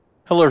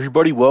Hello,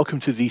 everybody. Welcome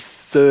to the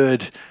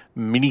third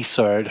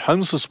Minisode,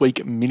 Homelessness Week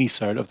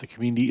Minisode of the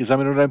Community is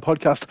Our Name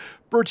podcast,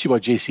 brought to you by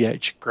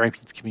GCH,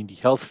 Grampians Community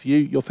Health for you,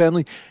 your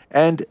family,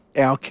 and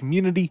our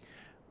community.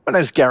 My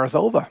name is Gareth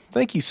Olver.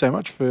 Thank you so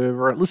much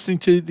for listening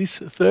to this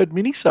third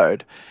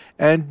Minisode.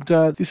 And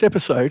this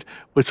episode,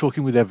 we're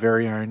talking with our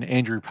very own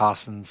Andrew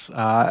Parsons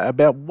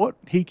about what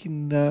he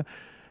can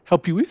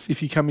help you with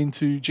if you come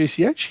into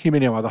GCH, him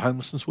and our other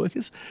homelessness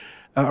workers,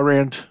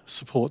 around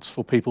supports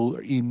for people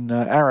in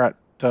Ararat,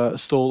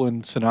 Stawell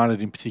and St Arnaud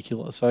in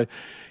particular. So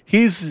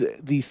here's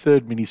the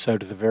third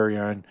minisode of the very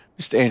own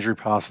Mr. Andrew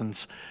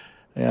Parsons.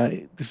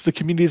 This is the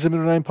Community as a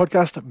Middle Name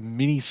podcast,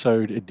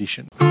 Minisode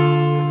edition.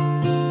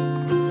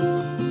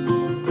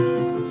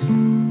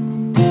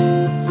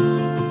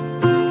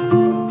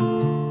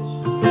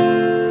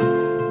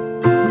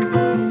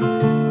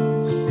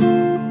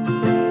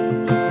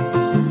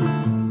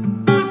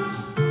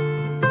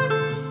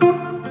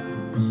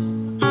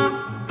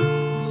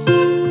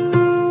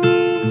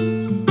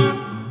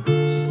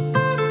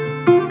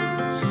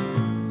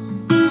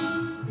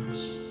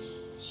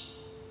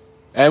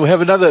 And we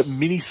have another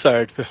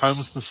mini-sode for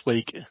Homelessness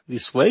Week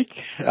this week.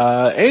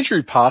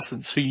 Andrew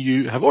Parsons, who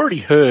you have already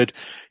heard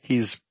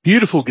his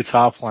beautiful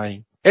guitar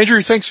playing.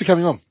 Andrew, thanks for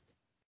coming on.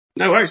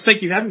 No worries.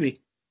 Thank you for having me.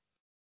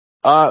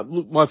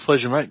 Look, my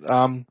pleasure, mate.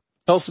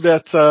 Tell us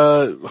about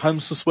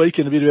Homelessness Week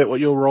and a bit about what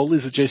your role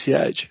is at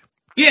GCH.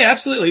 Yeah,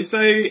 absolutely. So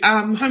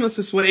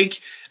Homelessness Week,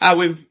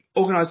 we've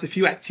organised a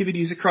few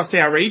activities across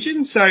our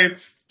region. So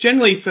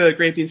generally for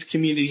Grampians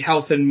Community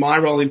Health and my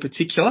role in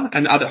particular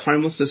and other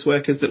homelessness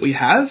workers that we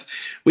have,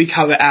 we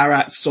cover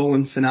Ararat, Stawell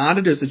and St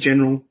Arnaud as a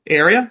general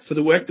area for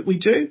the work that we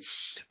do.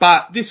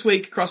 But this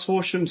week across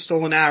Horsham,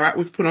 Stawell and Ararat,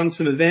 we've put on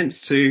some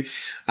events to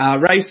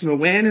raise some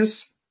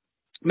awareness,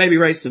 maybe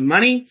raise some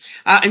money,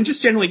 and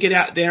just generally get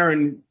out there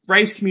and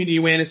raise community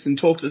awareness and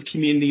talk to the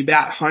community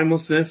about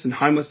homelessness and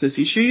homelessness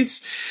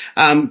issues.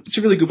 It's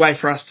a really good way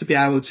for us to be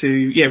able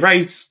to,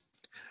 raise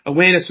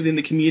awareness within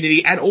the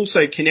community and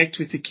also connect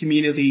with the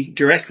community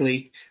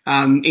directly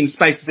in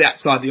spaces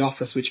outside the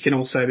office, which can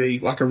also be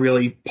like a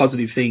really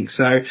positive thing.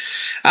 So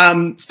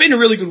it's been a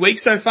really good week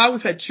so far.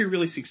 We've had two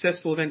really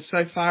successful events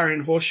so far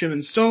in Horsham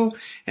and Stawell,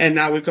 and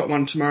we've got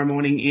one tomorrow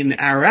morning in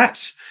Ararat,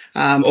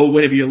 or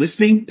whenever you're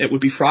listening, it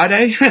would be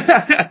Friday. So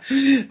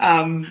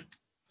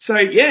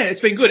yeah, it's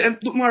been good. And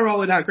look, my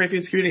role at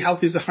Grampians Community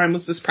Health is a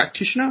homelessness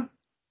practitioner.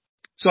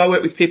 So I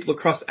work with people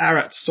across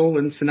Ararat, Stawell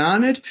and St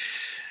Arnaud,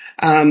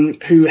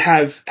 who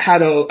have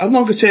had a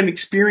longer term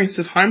experience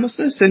of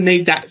homelessness and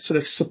need that sort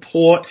of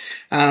support,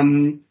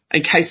 and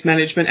case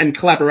management and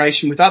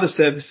collaboration with other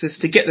services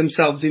to get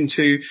themselves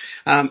into,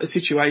 a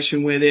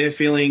situation where they're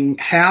feeling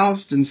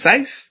housed and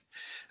safe,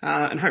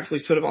 and hopefully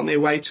sort of on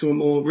their way to a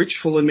more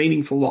richful and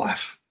meaningful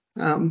life.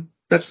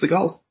 That's the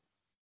goal.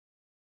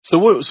 So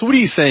what are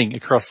you seeing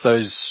across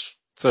those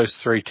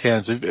three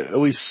towns?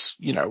 Always,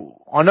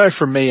 I know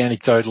from me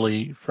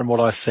anecdotally, from what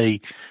I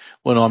see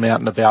when I'm out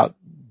and about,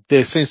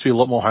 there seems to be a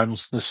lot more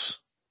homelessness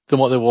than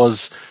what there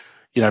was,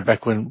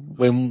 back when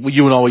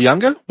you and I were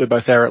younger. We're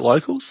both Ararat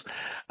locals.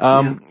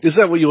 Is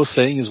that what you're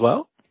seeing as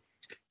well?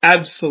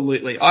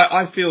 Absolutely.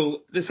 I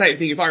feel the same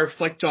thing. If I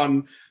reflect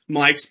on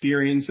my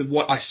experience of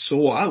what I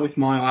saw with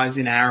my eyes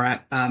in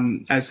Ararat,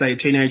 as say a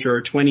teenager or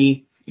a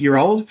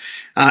 20-year-old,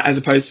 as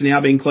opposed to now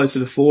being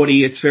closer to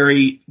 40, it's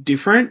very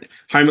different.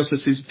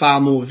 Homelessness is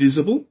far more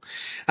visible,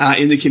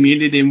 in the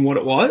community than what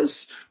it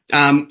was.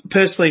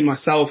 Personally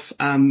myself,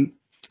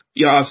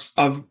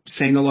 I've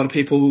seen a lot of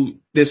people.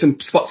 There's some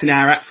spots in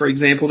Ararat, for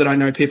example, that I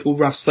know people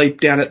rough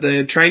sleep down at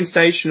the train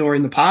station or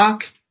in the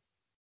park.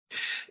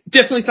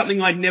 Definitely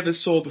something I never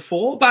saw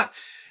before, but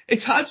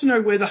it's hard to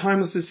know whether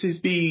homelessness is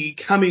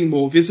becoming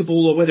more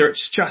visible or whether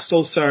it's just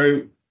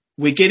also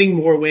we're getting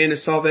more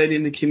awareness of it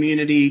in the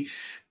community.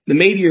 The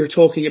media are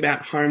talking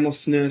about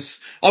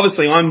homelessness.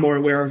 Obviously, I'm more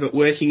aware of it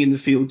working in the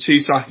field too,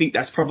 so I think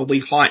that's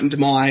probably heightened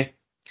my,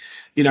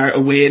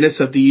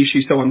 awareness of the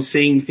issue, so I'm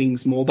seeing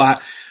things more.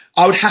 But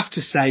I would have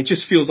to say it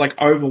just feels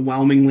like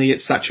overwhelmingly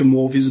it's such a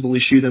more visible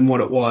issue than what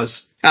it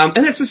was.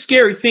 And that's a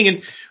scary thing.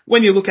 And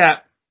when you look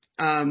at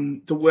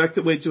the work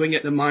that we're doing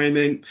at the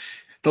moment,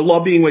 the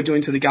lobbying we're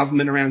doing to the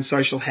government around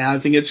social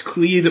housing, it's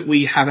clear that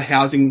we have a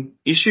housing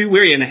issue.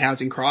 We're in a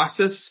housing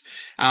crisis.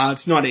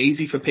 It's not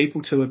easy for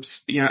people to,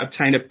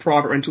 obtain a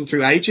private rental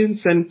through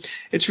agents, and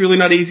it's really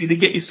not easy to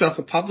get yourself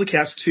a public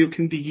house too. It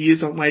can be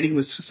years on waiting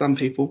lists for some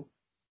people.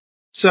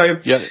 So,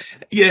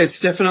 it's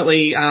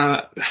definitely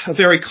a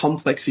very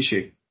complex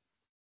issue.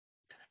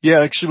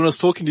 Yeah, actually, when I was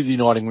talking to the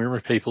Uniting River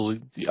people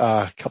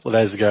a couple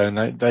of days ago,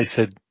 and they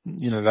said,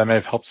 they may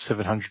have helped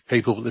 700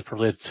 people, but they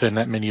probably had to turn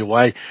that many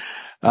away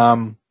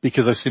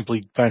because they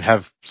simply don't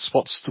have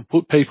spots to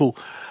put people.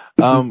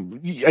 Are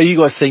you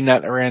guys seeing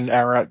that around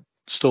Ararat,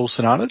 Stawell,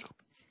 St Arnaud?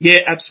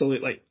 Yeah,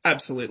 absolutely.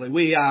 Absolutely.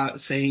 We are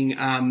seeing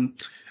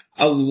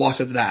a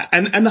lot of that.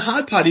 And the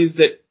hard part is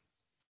that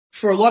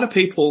for a lot of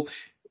people,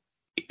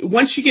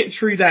 once you get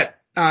through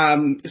that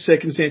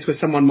circumstance where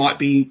someone might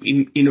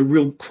be in a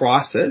real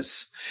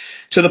crisis,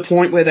 to the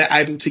point where they're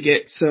able to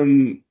get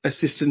some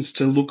assistance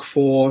to look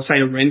for, say,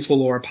 a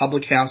rental or a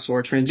public house or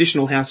a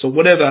transitional house or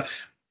whatever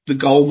the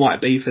goal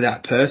might be for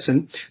that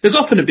person. There's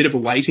often a bit of a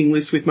waiting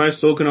list with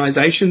most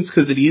organisations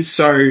because it is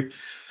so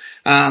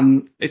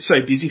it's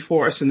so busy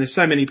for us and there's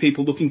so many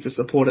people looking for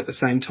support at the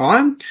same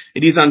time.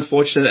 It is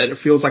unfortunate that it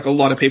feels like a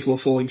lot of people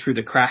are falling through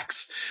the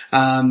cracks,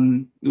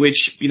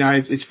 which, you know,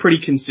 is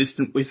pretty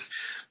consistent with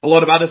a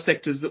lot of other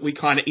sectors that we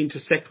kind of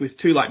intersect with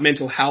too, like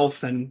mental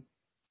health and,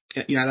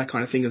 you know, that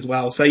kind of thing as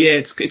well. So yeah,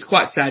 it's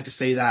quite sad to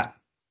see that.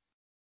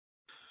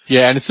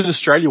 Yeah, and it's an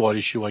Australia-wide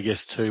issue, I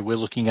guess, too. We're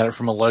looking at it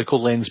from a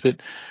local lens, but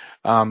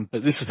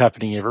this is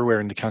happening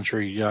everywhere in the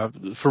country,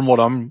 from what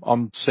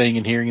I'm seeing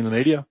and hearing in the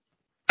media.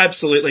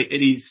 Absolutely,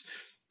 it is.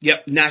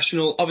 Yep,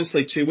 national,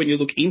 obviously too, when you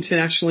look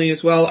internationally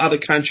as well, other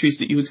countries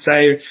that you would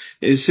say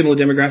is similar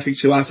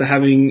demographic to us are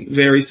having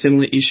very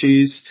similar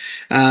issues.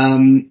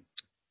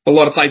 A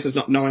lot of places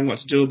not knowing what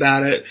to do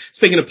about it.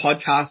 Speaking of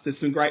podcasts, there's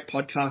some great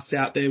podcasts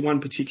out there.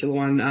 One particular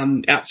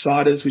one,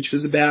 Outsiders, which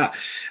was about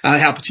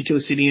how a particular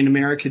city in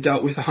America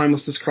dealt with a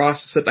homelessness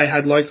crisis that they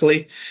had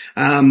locally.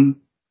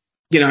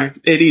 You know,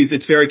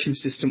 it's very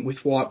consistent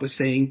with what we're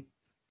seeing,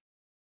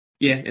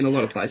 in a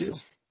lot of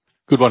places.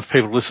 Good one for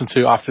people to listen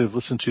to after they've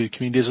listened to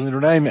Community as a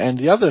Middle Name and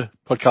the other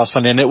podcasts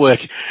on our network.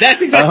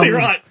 That's exactly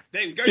right.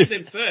 Go to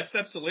them first,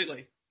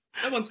 absolutely.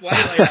 That one's way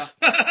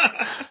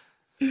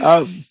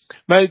later.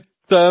 Mate,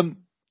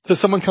 so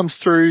someone comes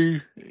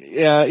through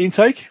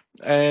intake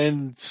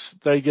and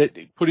they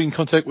get put in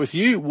contact with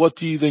you. What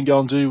do you then go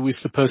and do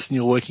with the person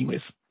you're working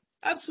with?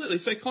 Absolutely.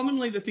 So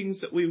commonly the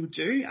things that we would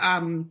do,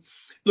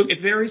 look,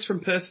 it varies from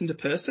person to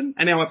person,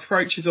 and our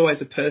approach is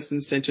always a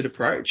person-centered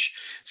approach.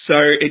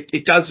 So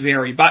it does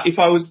vary. But if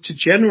I was to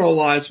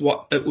generalize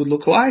what it would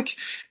look like,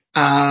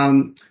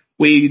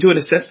 we do an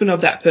assessment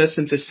of that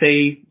person to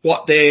see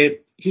what their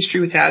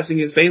history with housing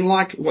has been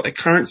like, what their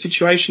current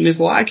situation is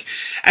like,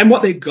 and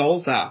what their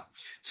goals are.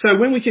 So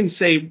when we can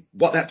see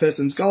what that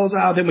person's goals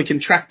are, then we can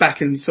track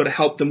back and sort of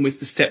help them with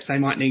the steps they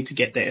might need to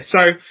get there.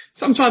 So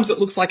sometimes it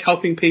looks like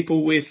helping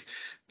people with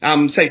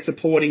say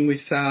supporting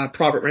with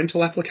private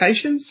rental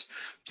applications.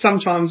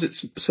 Sometimes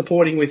it's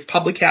supporting with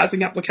public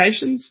housing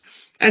applications.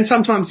 And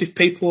sometimes if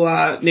people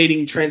are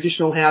needing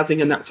transitional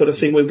housing and that sort of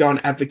thing, we'll go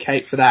and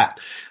advocate for that.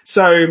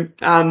 So,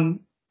 and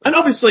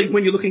obviously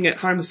when you're looking at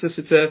homelessness,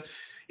 it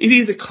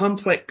is a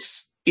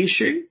complex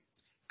issue.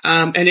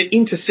 And it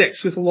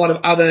intersects with a lot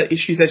of other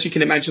issues, as you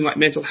can imagine, like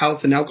mental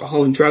health and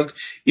alcohol and drug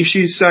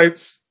issues. So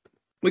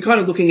we're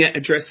kind of looking at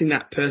addressing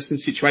that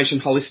person's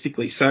situation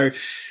holistically. So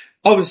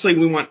obviously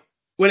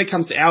when it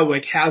comes to our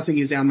work, housing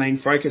is our main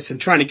focus and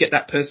trying to get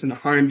that person a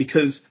home,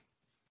 because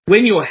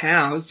when you're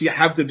housed, you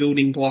have the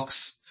building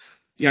blocks,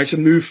 you know, to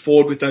move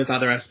forward with those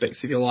other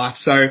aspects of your life.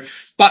 So,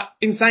 but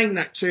in saying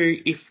that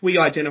too, if we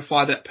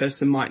identify that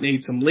person might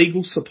need some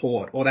legal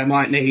support or they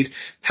might need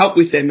help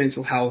with their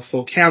mental health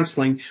or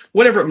counselling,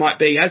 whatever it might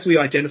be, as we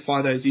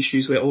identify those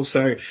issues, we're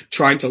also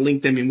trying to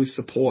link them in with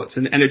supports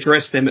and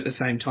address them at the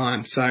same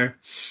time. So,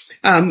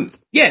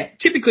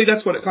 typically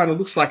that's what it kind of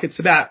looks like. It's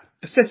about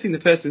assessing the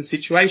person's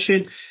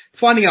situation,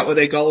 finding out what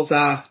their goals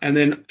are, and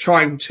then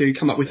trying to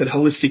come up with a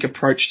holistic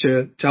approach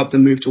to help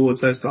them move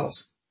towards those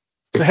goals.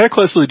 So how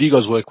closely do you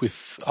guys work with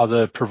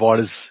other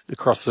providers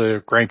across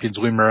the Grampians,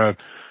 Wimmera,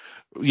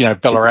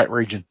 Ballarat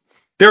region?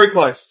 Very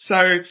close.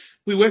 So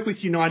we work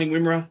with Uniting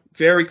Wimmera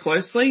very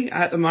closely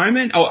at the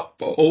moment,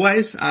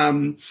 always.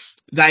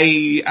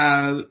 They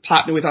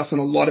partner with us on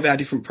a lot of our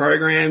different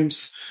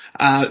programs.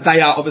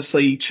 They are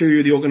obviously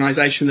the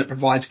organisation that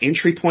provides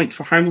entry point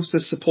for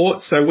homelessness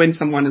support. So when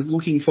someone is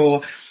looking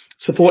for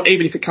support,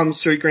 even if it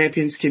comes through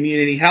Grampians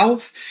Community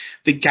Health,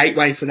 the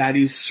gateway for that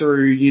is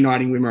through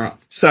Uniting Wimmera.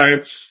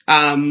 So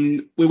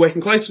we're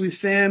working closely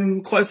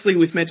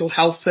with mental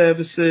health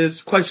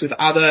services, close with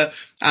other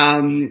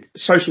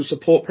social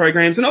support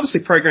programs, and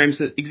obviously programs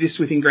that exist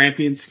within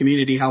Grampians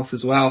Community Health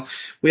as well.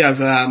 We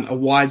have a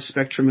wide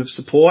spectrum of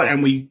support,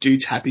 and we do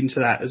tap into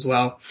that as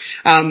well.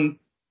 And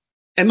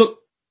look,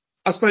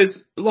 I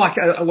suppose like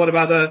a lot of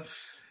other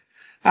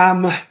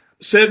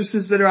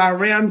services that are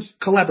around,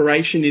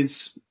 collaboration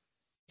is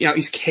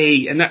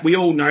key, and that we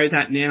all know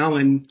that now.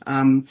 And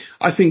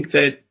I think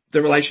that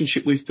the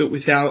relationship we've built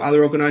with our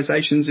other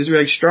organisations is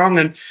really strong,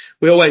 and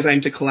we always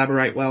aim to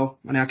collaborate well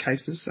on our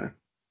cases. So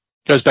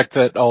goes back to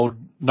that old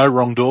no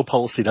wrong door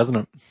policy, doesn't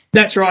it?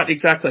 That's right,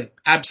 exactly,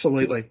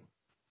 absolutely.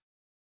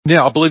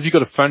 Now, I believe you've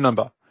got a phone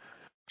number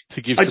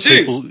to give to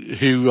people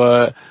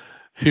who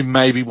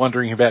may be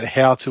wondering about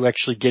how to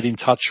actually get in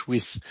touch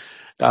with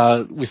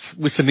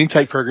an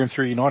intake program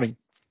through Uniting.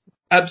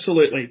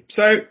 Absolutely.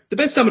 So the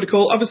best number to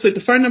call, obviously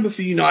the phone number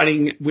for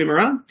Uniting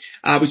Wimmera,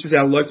 which is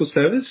our local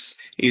service,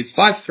 is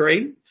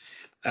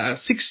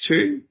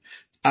 5362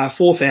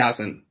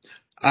 4000.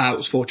 It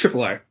was for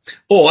 000.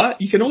 Or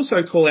you can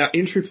also call our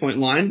entry point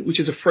line, which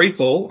is a free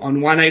call on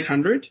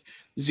 1800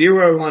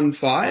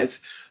 015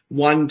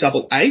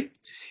 188.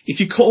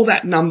 If you call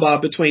that number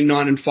between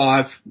 9 and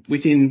 5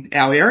 within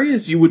our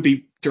areas, you would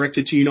be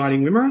directed to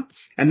Uniting Wimmera,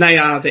 and they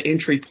are the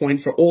entry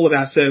point for all of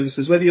our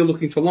services, whether you're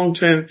looking for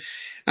long-term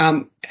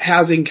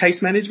housing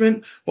case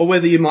management, or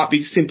whether you might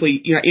be simply,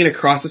 in a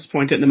crisis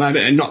point at the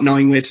moment and not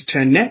knowing where to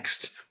turn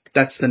next.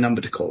 That's the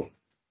number to call.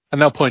 And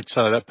they'll point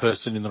that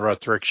person in the right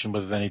direction,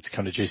 whether they need to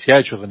come to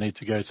GCH or they need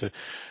to go to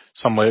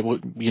somewhere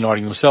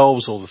Uniting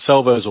themselves or the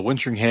Salvos or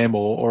Winteringham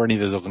or any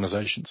of those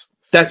organisations.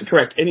 That's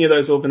correct. Any of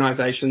those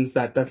organisations,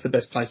 that's the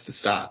best place to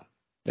start.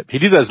 Yep. He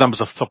did those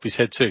numbers off the top of his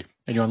head too.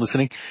 Anyone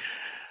listening?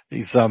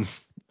 He's a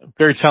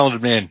very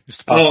talented man,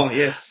 Mr. Parsons. Oh,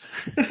 yes.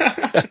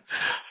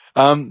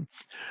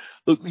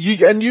 Look,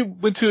 you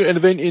went to an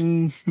event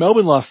in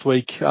Melbourne last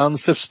week on the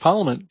steps of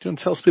Parliament. Do you want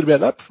to tell us a bit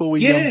about that before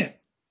we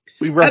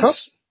wrap up?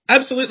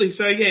 Absolutely.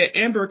 So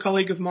Amber, a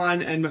colleague of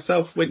mine, and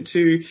myself went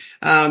to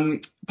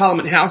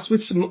Parliament House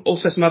with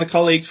some other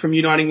colleagues from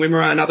Uniting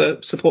Wimmera and other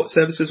support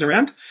services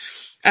around.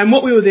 And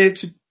what we were there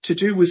to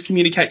do was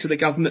communicate to the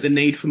government the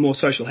need for more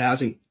social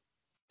housing.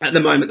 At the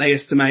moment, they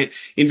estimate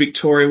in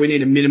Victoria we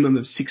need a minimum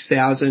of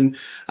 6,000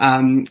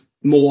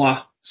 more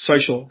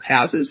social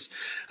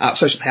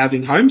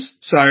housing homes.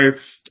 So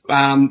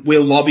we're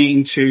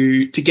lobbying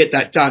to get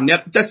that done.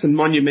 Now, that's a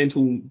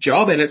monumental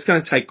job, and it's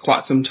going to take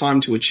quite some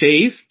time to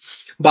achieve.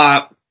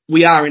 But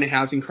we are in a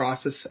housing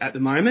crisis at the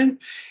moment,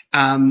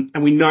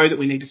 and we know that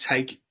we need to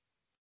take,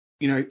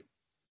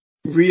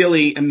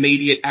 really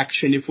immediate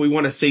action if we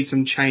want to see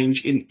some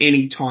change in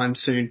any time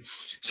soon.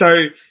 So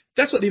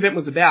that's what the event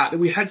was about.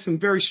 We had some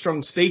very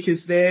strong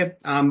speakers there.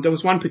 There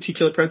was one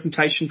particular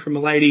presentation from a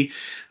lady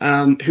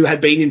who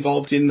had been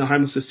involved in the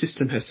homelessness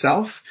system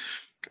herself.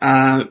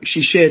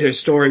 She shared her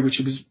story, which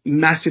was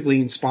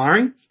massively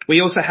inspiring. We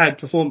also had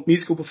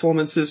musical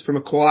performances from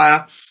a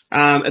choir.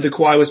 The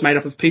choir was made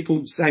up of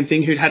people, same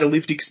thing, who'd had a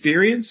lived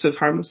experience of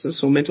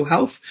homelessness or mental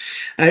health.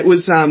 And it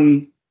was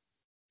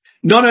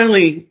not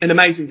only an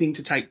amazing thing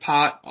to take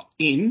part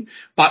in,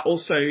 but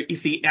also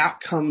if the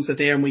outcomes are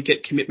there and we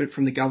get commitment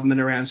from the government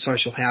around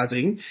social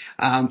housing,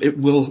 it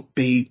will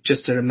be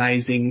just an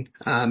amazing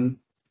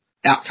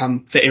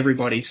outcome for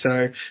everybody.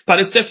 So, but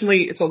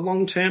it's a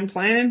long-term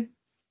plan,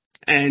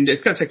 and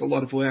it's going to take a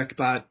lot of work.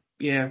 But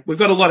yeah, we've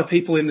got a lot of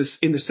people in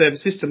the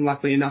service system,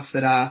 luckily enough,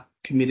 that are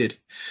committed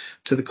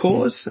to the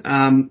cause.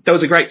 There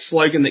was a great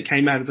slogan that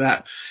came out of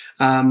that,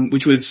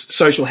 which was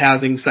 "Social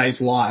housing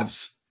saves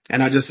lives."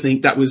 And I just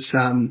think that was,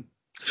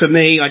 for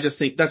me, I just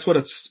think that's what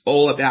it's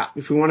all about.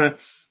 If we want to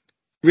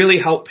really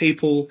help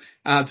people,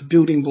 the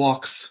building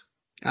blocks,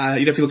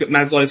 if you look at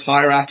Maslow's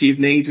hierarchy of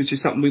needs, which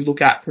is something we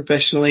look at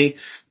professionally,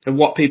 and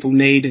what people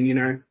need,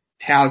 and,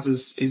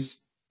 houses is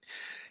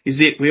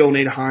it. We all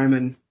need a home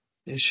and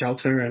a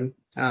shelter and,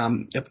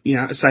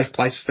 a safe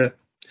place for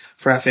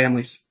our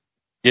families.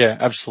 Yeah,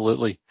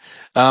 absolutely.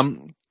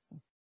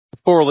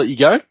 Before I let you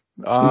go,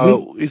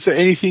 is there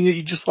anything that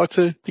you'd just like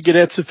to get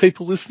out to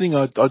people listening?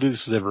 I do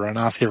this with everyone,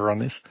 ask everyone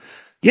this.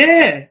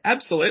 Yeah,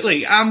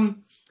 absolutely.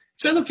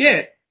 So look,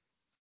 the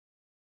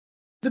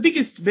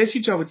biggest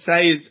message I would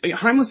say is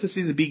homelessness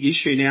is a big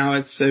issue now.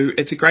 It's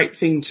a great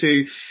thing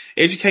to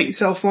educate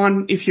yourself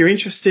on if you're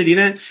interested in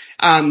it.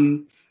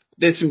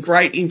 There's some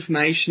great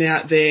information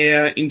out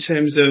there in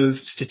terms of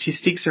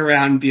statistics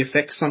around the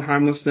effects on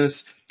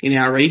homelessness in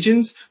our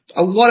regions.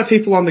 A lot of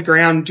people on the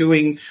ground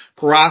doing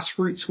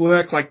grassroots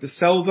work like the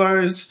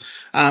Salvos,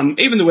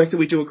 even the work that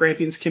we do at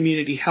Grampians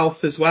Community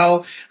Health as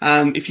well.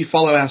 If you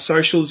follow our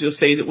socials, you'll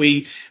see that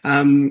we're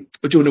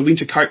doing a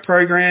winter coat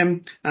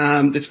program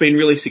that's been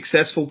really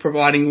successful,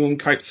 providing warm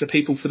coats to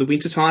people for the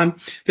winter time.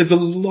 There's a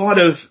lot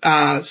of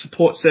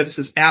support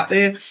services out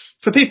there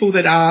for people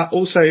that are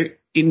also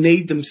in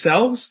need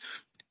themselves.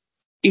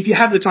 If you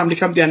have the time to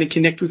come down and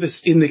connect with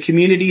us in the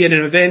community at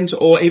an event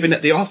or even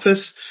at the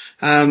office,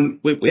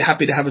 we're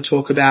happy to have a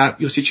talk about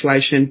your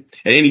situation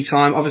at any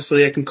time.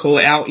 Obviously, I can call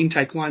our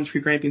intake line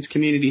through Grampians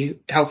Community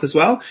Health as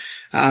well,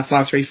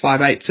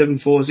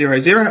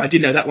 53587400. I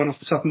did know that one off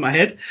the top of my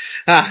head.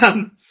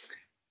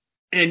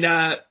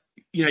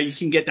 You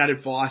can get that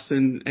advice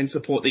and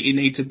support that you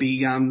need to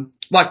be,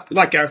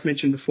 like Gareth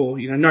mentioned before,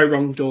 no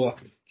wrong door.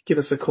 Give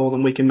us a call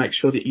and we can make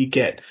sure that you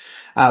get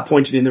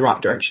pointed in the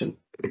right direction.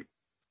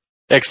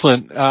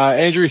 Excellent.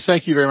 Andrew,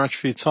 thank you very much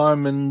for your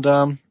time and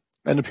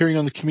appearing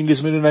on the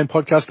Community's Middle Name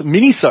podcast,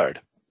 Minisode.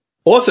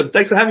 Awesome.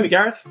 Thanks for having me,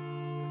 Gareth.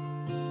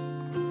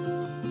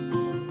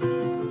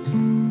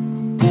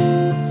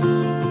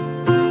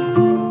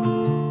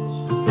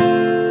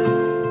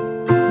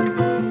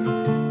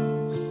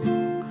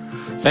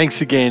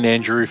 Thanks again,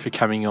 Andrew, for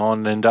coming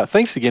on, and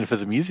thanks again for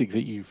the music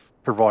that you've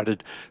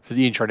provided for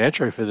the intro and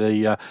outro for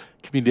the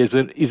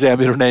Community Is Our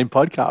Middle Name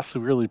podcast. I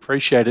really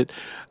appreciate it.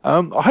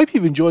 I hope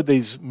you've enjoyed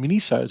these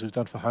mini-sodes we've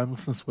done for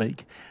Homelessness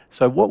Week.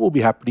 So what will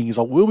be happening is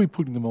I will be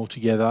putting them all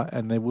together,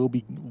 and there will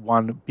be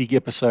one big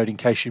episode in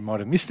case you might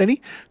have missed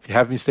any. If you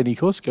have missed any, of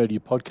course, go to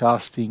your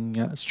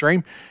podcasting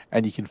stream,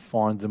 and you can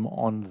find them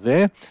on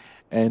there.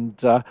 And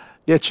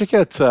check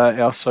out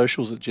our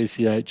socials at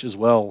GCH as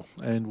well,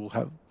 and we'll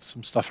have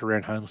some stuff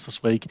around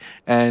Homelessness Week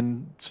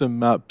and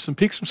some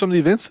pics from some of the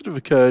events that have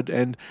occurred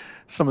and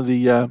some of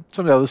the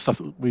other stuff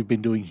that we've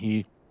been doing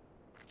here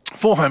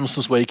for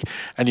Homelessness Week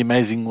and the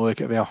amazing work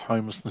of our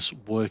homelessness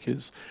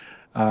workers.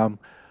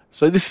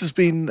 So this has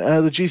been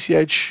the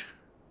GCH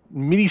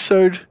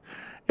Minisode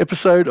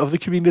episode of the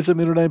Community as a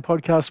Middle Name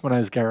podcast. My name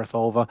is Gareth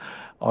Oliver.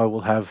 I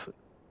will have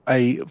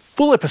a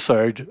full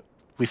episode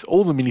with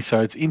all the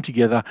minisodes in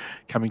together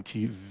coming to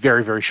you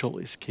very, very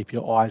shortly. So keep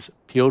your eyes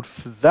peeled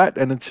for that.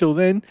 And until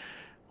then,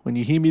 when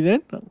you hear me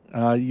then,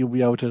 you'll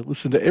be able to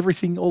listen to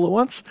everything all at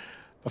once.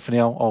 But for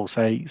now, I'll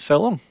say so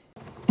long.